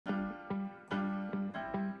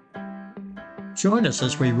Join us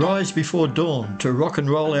as we rise before dawn to rock and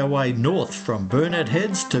roll our way north from Burnett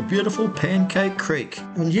Heads to beautiful Pancake Creek.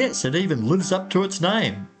 And yes, it even lives up to its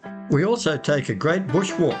name. We also take a great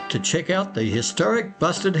bushwalk to check out the historic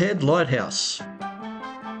Bustard Head Lighthouse.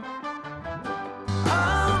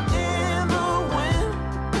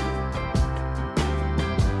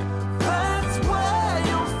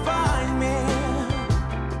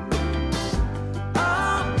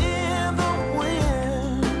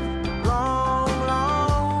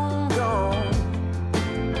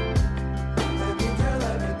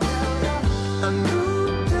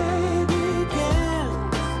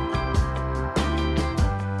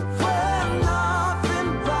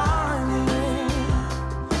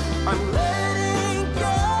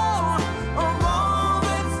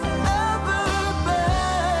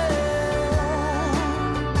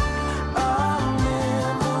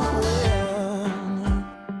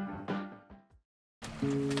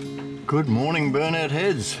 Good morning, Burnett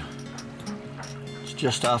Heads. It's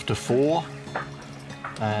just after 4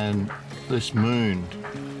 and this moon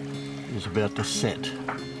is about to set.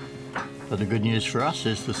 But the good news for us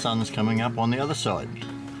is the sun's coming up on the other side.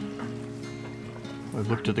 We've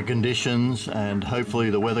looked at the conditions and hopefully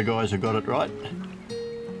the weather guys have got it right.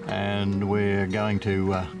 And we're going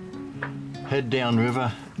to head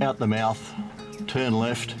downriver, out the mouth, turn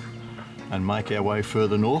left and make our way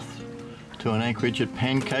further north to an anchorage at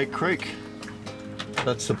Pancake Creek.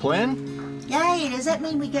 That's the plan. Yay, does that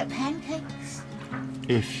mean we get pancakes?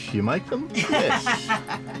 If you make them, yes.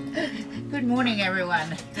 Good morning,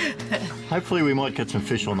 everyone. Hopefully we might get some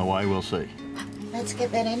fish on the way, we'll see. Let's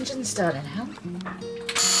get that engine started, huh?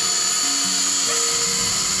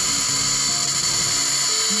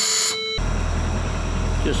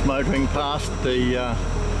 Just motoring past the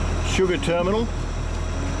sugar terminal.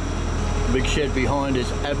 The big shed behind is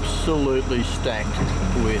absolutely stacked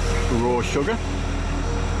with raw sugar,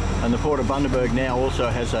 and the Port of Bundaberg now also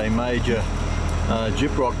has a major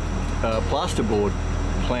gyprock plasterboard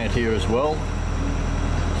plant here as well.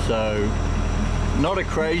 So not a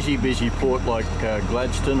crazy busy port like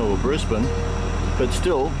Gladstone or Brisbane, but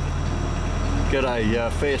still get a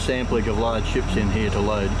fair sampling of large ships in here to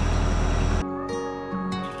load.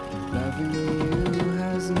 Loving you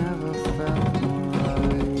has never felt more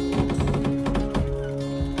right.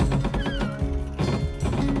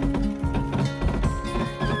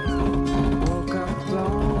 Woke up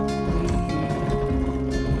lonely,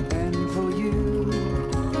 and for you,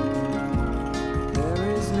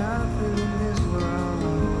 there is nothing in this world.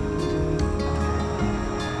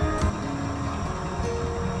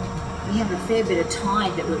 We have a fair bit of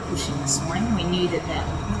tide that we're pushing this morning. We knew that that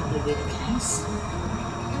would probably be the case.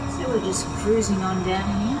 So we're just cruising on down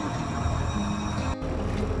here.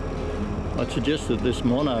 I'd suggest that this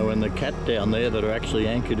mono and the cat down there that are actually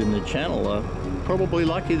anchored in the channel are probably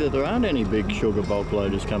lucky that there aren't any big sugar bulk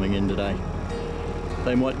loaders coming in today.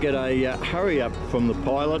 They might get a hurry up from the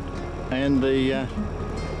pilot and the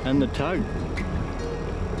tug.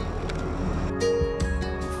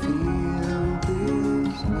 Feel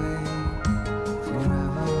this way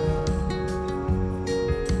forever.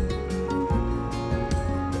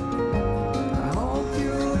 I hope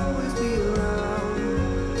you'll always be around,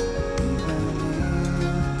 even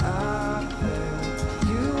if I fail.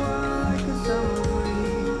 You are like a summer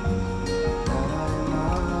breeze that I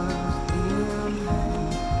lost in.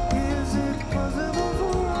 Is it possible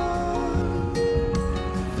for us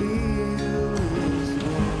to feel this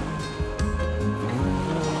way forever?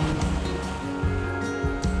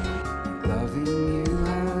 Loving you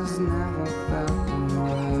has never felt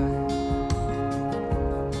right.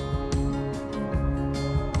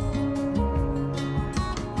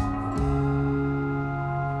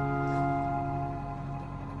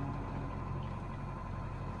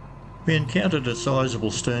 We encountered a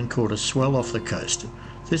sizable stern quarter swell off the coast.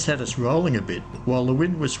 This had us rolling a bit while the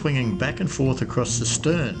wind was swinging back and forth across the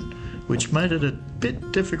stern, which made it a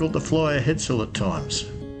bit difficult to fly a headsail at times.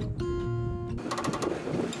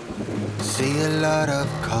 See a lot of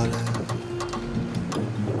color,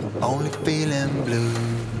 only feeling blue.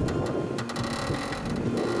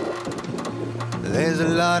 There's a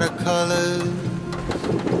lot of colors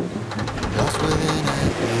lost within it.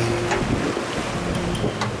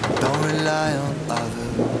 Don't rely on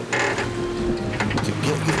others to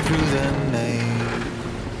get you through the night.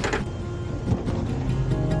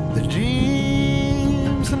 The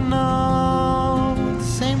dreams are not the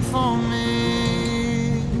same for me.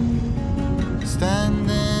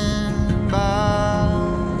 Standing by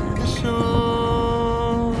the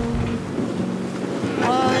shore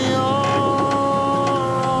while you're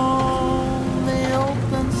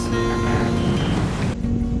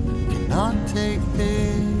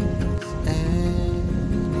this anymore.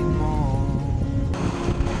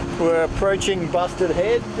 We're approaching Bustard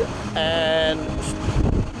Head and it's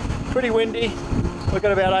pretty windy. We've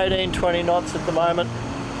got about 18-20 knots at the moment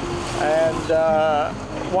and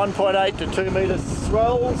 1.8 to 2 metre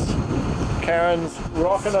swells. Karen's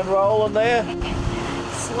rocking and rolling there.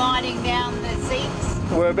 Sliding down the seats.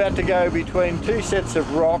 We're about to go between two sets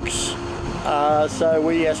of rocks. So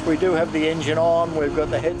yes, we do have the engine on. We've got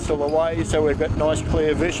the headsail away, so we've got nice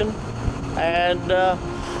clear vision. And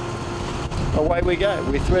away we go.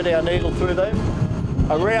 We thread our needle through them,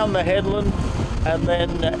 around the headland, and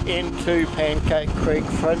then into Pancake Creek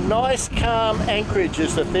for a nice calm anchorage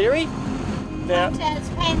is the theory. Now, Flat as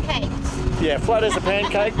pancakes. yeah, flat as a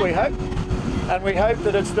pancake we hope. And we hope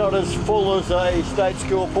that it's not as full as a state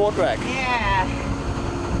school port rack. Yeah.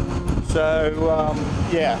 So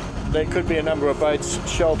yeah, there could be a number of boats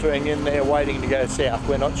sheltering in there waiting to go south.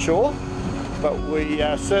 We're not sure, but we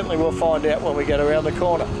certainly will find out when we get around the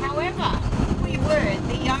corner. However, we were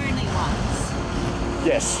the only ones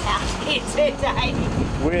Yes, out here today.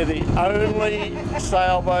 we're the only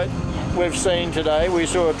sailboat we've seen today. We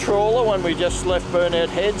saw a trawler when we just left Burnett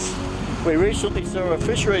Heads. We recently saw a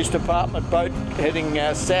fisheries department boat heading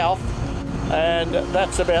south, and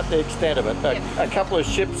that's about the extent of it. A couple of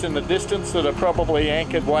ships in the distance that are probably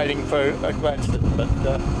anchored waiting for Queensland. But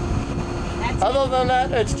other than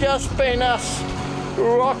that, it's just been us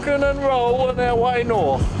rocking and rolling our way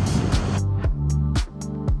north.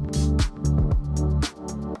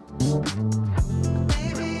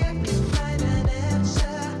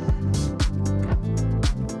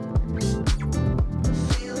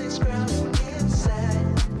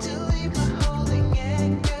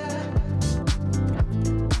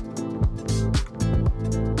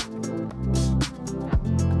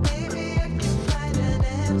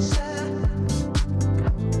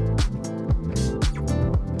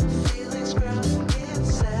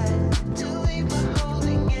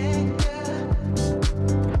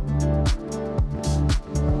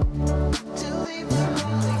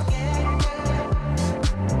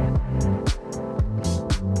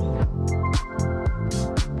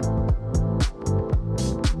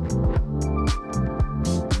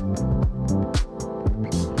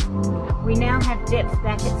 We now have depth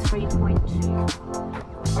back at 3.2.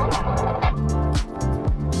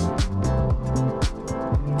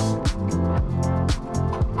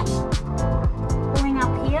 Pulling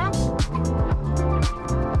up here.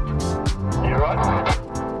 You right?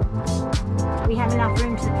 We have enough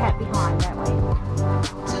room to cat behind that way.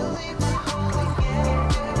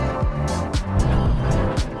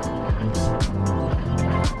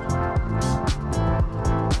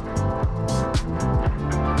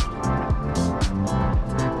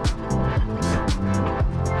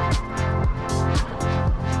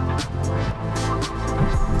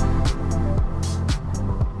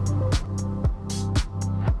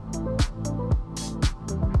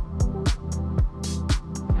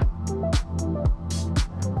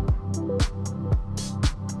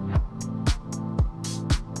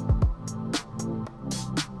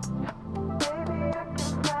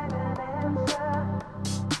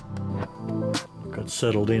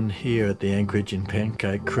 Settled in here at the anchorage in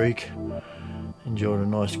Pancake Creek. Enjoyed a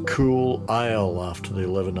nice cool ale after the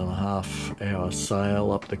 11.5-hour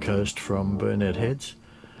sail up the coast from Burnett Heads.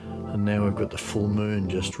 And now we've got the full moon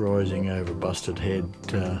just rising over Bustard Head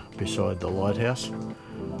beside the lighthouse.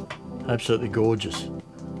 Absolutely gorgeous.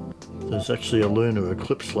 There's actually a lunar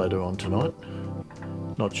eclipse later on tonight.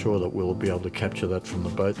 Not sure that we'll be able to capture that from the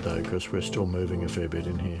boat though, because we're still moving a fair bit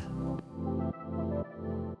in here.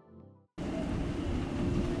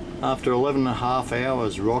 After 11.5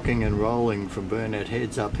 hours rocking and rolling from Burnett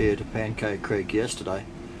Heads up here to Pancake Creek yesterday,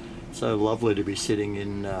 so lovely to be sitting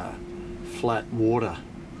in flat water.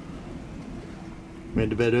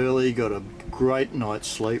 Went to bed early, got a great night's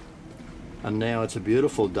sleep, and now it's a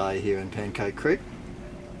beautiful day here in Pancake Creek.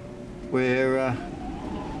 We're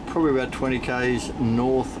probably about 20 k's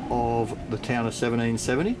north of the town of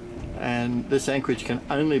 1770, and this anchorage can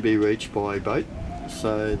only be reached by boat.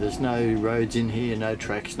 So there's no roads in here, no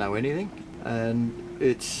tracks, no anything, and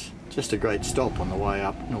it's just a great stop on the way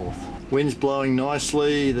up north. Wind's blowing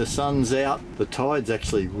nicely, the sun's out, the tide's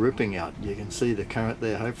actually ripping out. You can see the current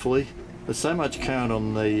there hopefully. There's so much current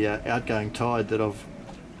on the outgoing tide that I've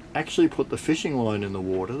actually put the fishing line in the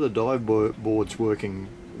water. The dive board's working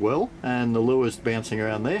well and the lure's bouncing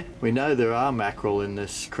around there. We know there are mackerel in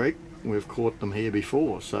this creek, we've caught them here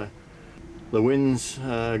before, so the wind's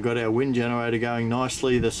got our wind generator going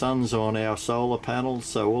nicely, the sun's on our solar panels,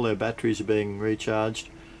 so all our batteries are being recharged,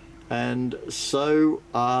 and so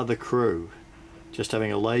are the crew. Just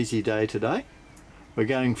having a lazy day today. We're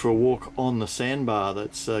going for a walk on the sandbar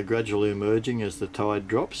that's gradually emerging as the tide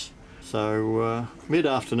drops. So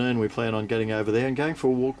mid-afternoon we plan on getting over there and going for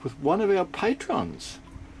a walk with one of our patrons,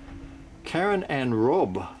 Karen and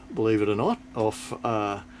Rob, believe it or not, off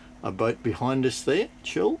a boat behind us there,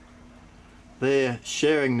 chill. They're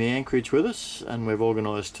sharing the anchorage with us, and we've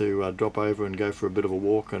organised to drop over and go for a bit of a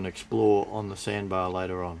walk and explore on the sandbar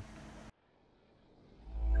later on.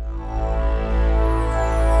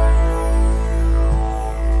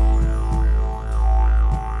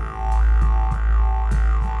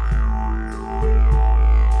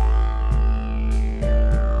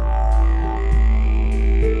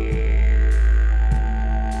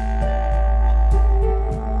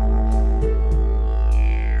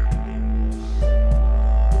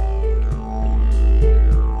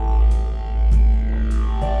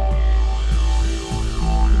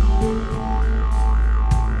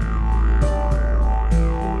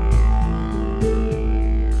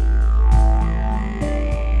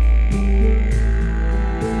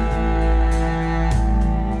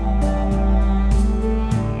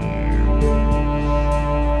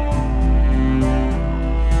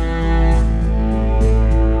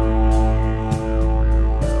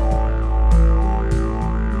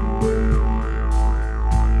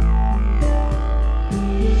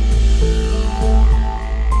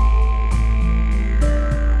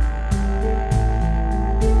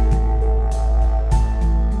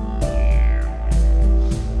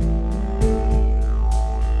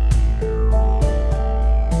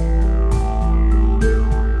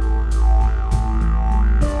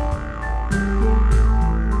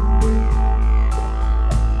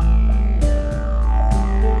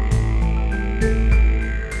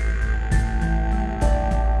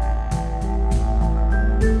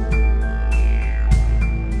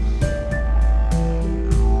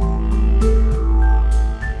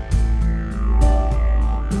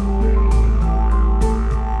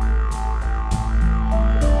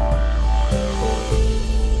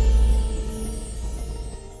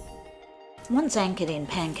 Once anchored in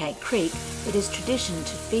Pancake Creek, it is tradition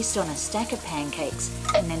to feast on a stack of pancakes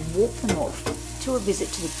and then walk them off to a visit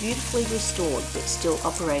to the beautifully restored but still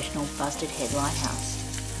operational Bustard Head Lighthouse.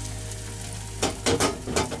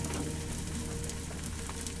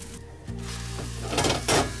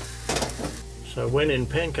 So when in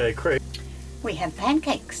Pancake Creek, we have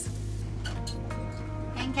pancakes.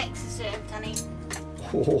 Pancakes are served, honey.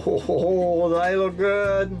 oh, they look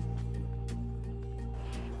good.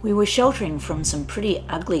 We were sheltering from some pretty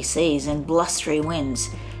ugly seas and blustery winds,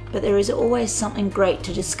 but there is always something great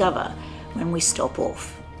to discover when we stop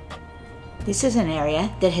off. This is an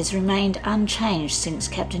area that has remained unchanged since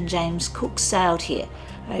Captain James Cook sailed here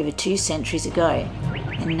over 2 centuries ago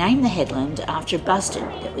and named the headland after a bustard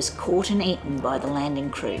that was caught and eaten by the landing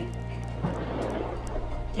crew.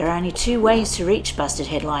 There are only 2 ways to reach Bustard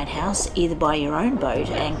Head Lighthouse, either by your own boat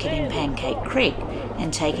anchored in Pancake Creek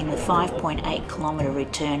and taking the 5.8 kilometre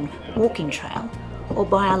return walking trail, or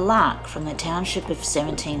by a lark from the township of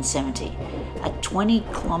 1770, a 20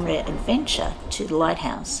 kilometre adventure to the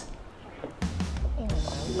lighthouse.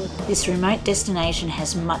 This remote destination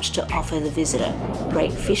has much to offer the visitor: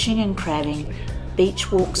 great fishing and crabbing,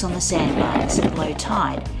 beach walks on the sandbars at low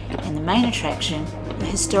tide, and the main attraction, the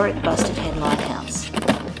historic Bustard Head Lighthouse.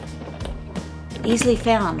 Easily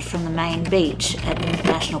found from the main beach at the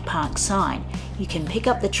National Park sign, you can pick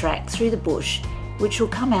up the track through the bush, which will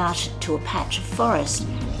come out to a patch of forest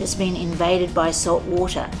that's been invaded by salt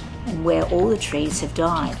water and where all the trees have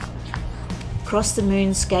died. Cross the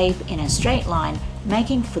moonscape in a straight line,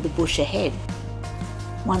 making for the bush ahead.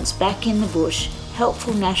 Once back in the bush,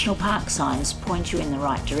 helpful National Park signs point you in the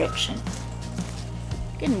right direction.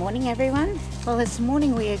 Good morning, everyone. Well, this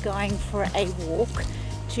morning we are going for a walk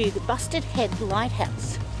to the Bustard Head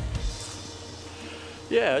Lighthouse.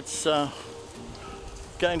 Yeah, it's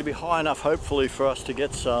going to be high enough hopefully for us to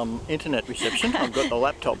get some internet reception. I've got the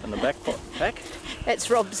laptop in the backpack. That's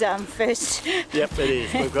Rob's first. Yep, it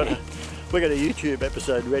is. We've got a YouTube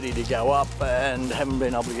episode ready to go up and haven't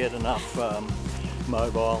been able to get enough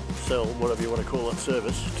mobile, cell, whatever you want to call it,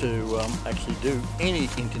 service to actually do any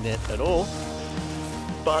internet at all.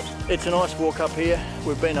 But it's a nice walk up here.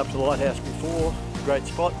 We've been up to the lighthouse before. Great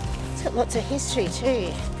spot. It's got lots of history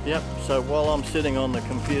too. Yep, so while I'm sitting on the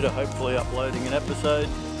computer hopefully uploading an episode,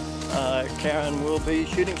 Karen will be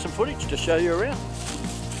shooting some footage to show you around.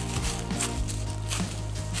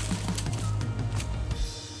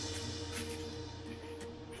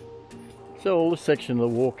 So all this section of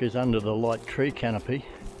the walk is under the light tree canopy.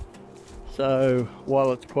 So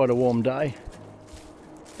while it's quite a warm day,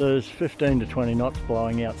 there's 15 to 20 knots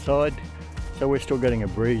blowing outside, so we're still getting a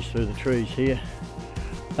breeze through the trees here.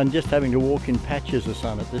 and just having to walk in patches of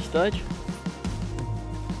sun at this stage.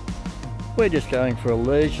 We're just going for a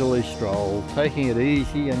leisurely stroll, taking it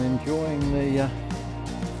easy and enjoying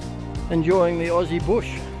the Aussie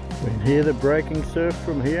bush. We can hear the breaking surf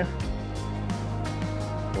from here.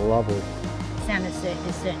 Lovely. Sound of surf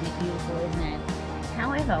is certainly beautiful, isn't it?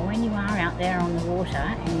 However, when you are out there on the water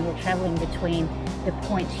and you're travelling between the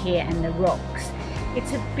point here and the rocks,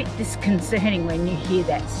 it's a bit disconcerting when you hear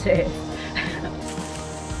that surf.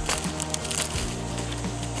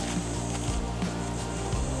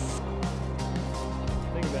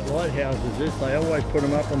 The thing about lighthouses is they always put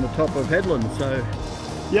them up on the top of headlands, so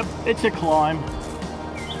yep, it's a climb.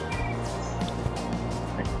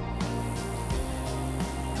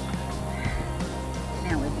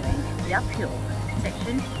 Now we're doing the uphill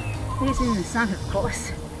section. It is in the sun, of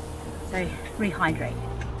course, so rehydrate.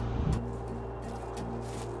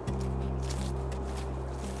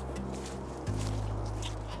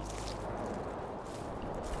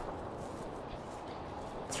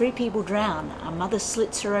 Three people drown, a mother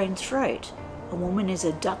slits her own throat, a woman is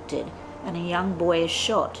abducted, and a young boy is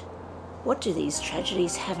shot. What do these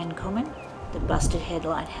tragedies have in common? The Bustard Head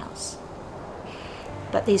Lighthouse.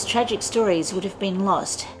 But these tragic stories would have been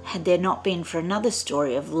lost had there not been for another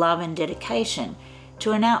story of love and dedication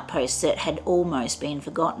to an outpost that had almost been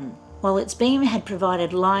forgotten. While its beam had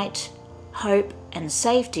provided light, hope and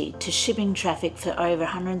safety to shipping traffic for over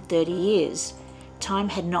 130 years, time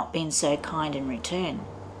had not been so kind in return.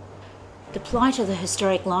 The plight of the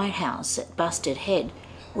historic lighthouse at Bustard Head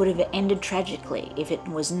would have ended tragically if it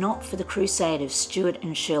was not for the crusade of Stuart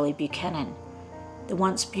and Shirley Buchanan. The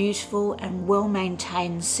once beautiful and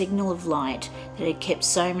well-maintained signal of light that had kept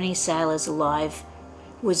so many sailors alive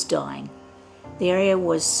was dying. The area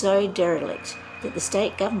was so derelict that the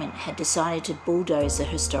state government had decided to bulldoze the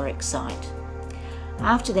historic site.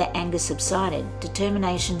 After their anger subsided,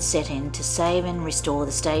 determination set in to save and restore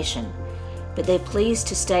the station, but their pleas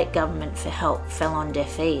to state government for help fell on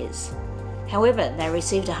deaf ears. However, they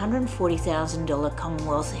received a $140,000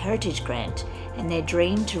 Commonwealth Heritage Grant, and their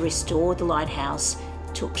dream to restore the lighthouse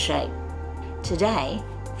took shape. Today,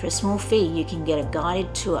 for a small fee, you can get a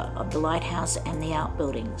guided tour of the lighthouse and the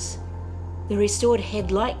outbuildings. The restored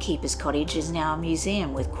Head Lightkeeper's Cottage is now a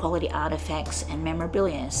museum with quality artefacts and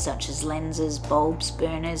memorabilia such as lenses, bulbs,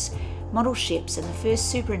 burners, model ships and the first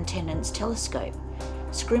superintendent's telescope,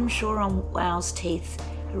 scrimshaw on whale's teeth,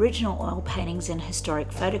 original oil paintings and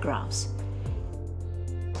historic photographs.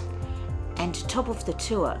 And to top off the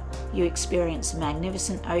tour, you experience a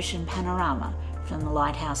magnificent ocean panorama from the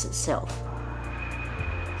lighthouse itself.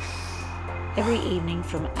 Every evening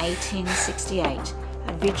from 1868,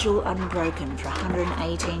 a vigil unbroken for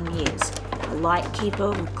 118 years, a lightkeeper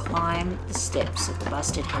would climb the steps of the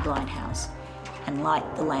Bustard Head Lighthouse and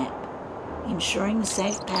light the lamp, ensuring the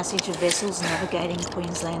safe passage of vessels navigating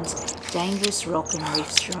Queensland's dangerous rock and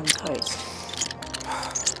reef-strewn coast.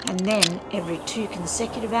 And then, every 2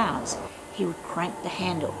 consecutive hours, he would crank the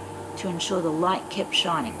handle to ensure the light kept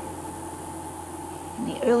shining. In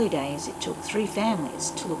the early days, it took 3 families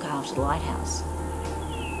to look after the lighthouse.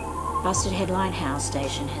 Bustard Head Lighthouse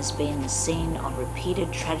Station has been the scene of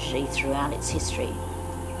repeated tragedy throughout its history,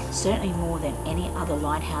 certainly more than any other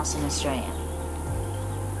lighthouse in Australia.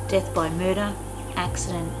 Death by murder,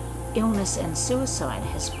 accident, illness and suicide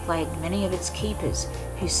has plagued many of its keepers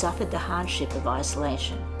who suffered the hardship of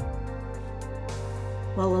isolation.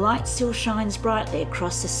 While the light still shines brightly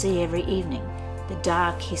across the sea every evening, the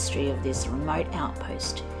dark history of this remote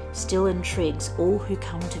outpost still intrigues all who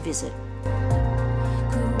come to visit.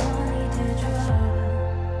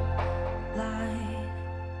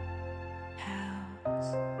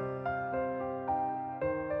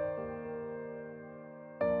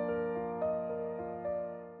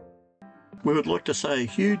 We would like to say a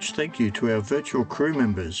huge thank you to our virtual crew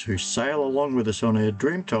members who sail along with us on our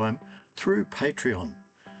Dreamtime through Patreon.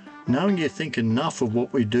 Knowing you think enough of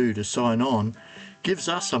what we do to sign on gives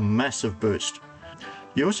us a massive boost.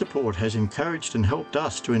 Your support has encouraged and helped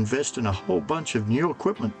us to invest in a whole bunch of new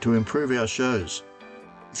equipment to improve our shows.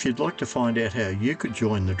 If you'd like to find out how you could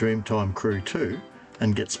join the Dreamtime crew too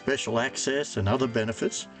and get special access and other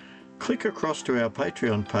benefits, click across to our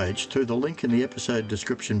Patreon page through the link in the episode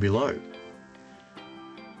description below.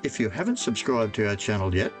 If you haven't subscribed to our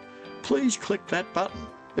channel yet, please click that button.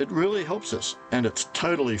 It really helps us, and it's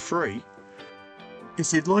totally free.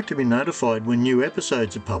 If you'd like to be notified when new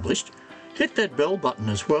episodes are published, hit that bell button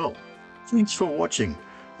as well. Thanks for watching,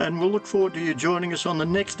 and we'll look forward to you joining us on the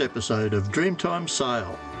next episode of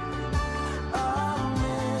Dreamtimesail.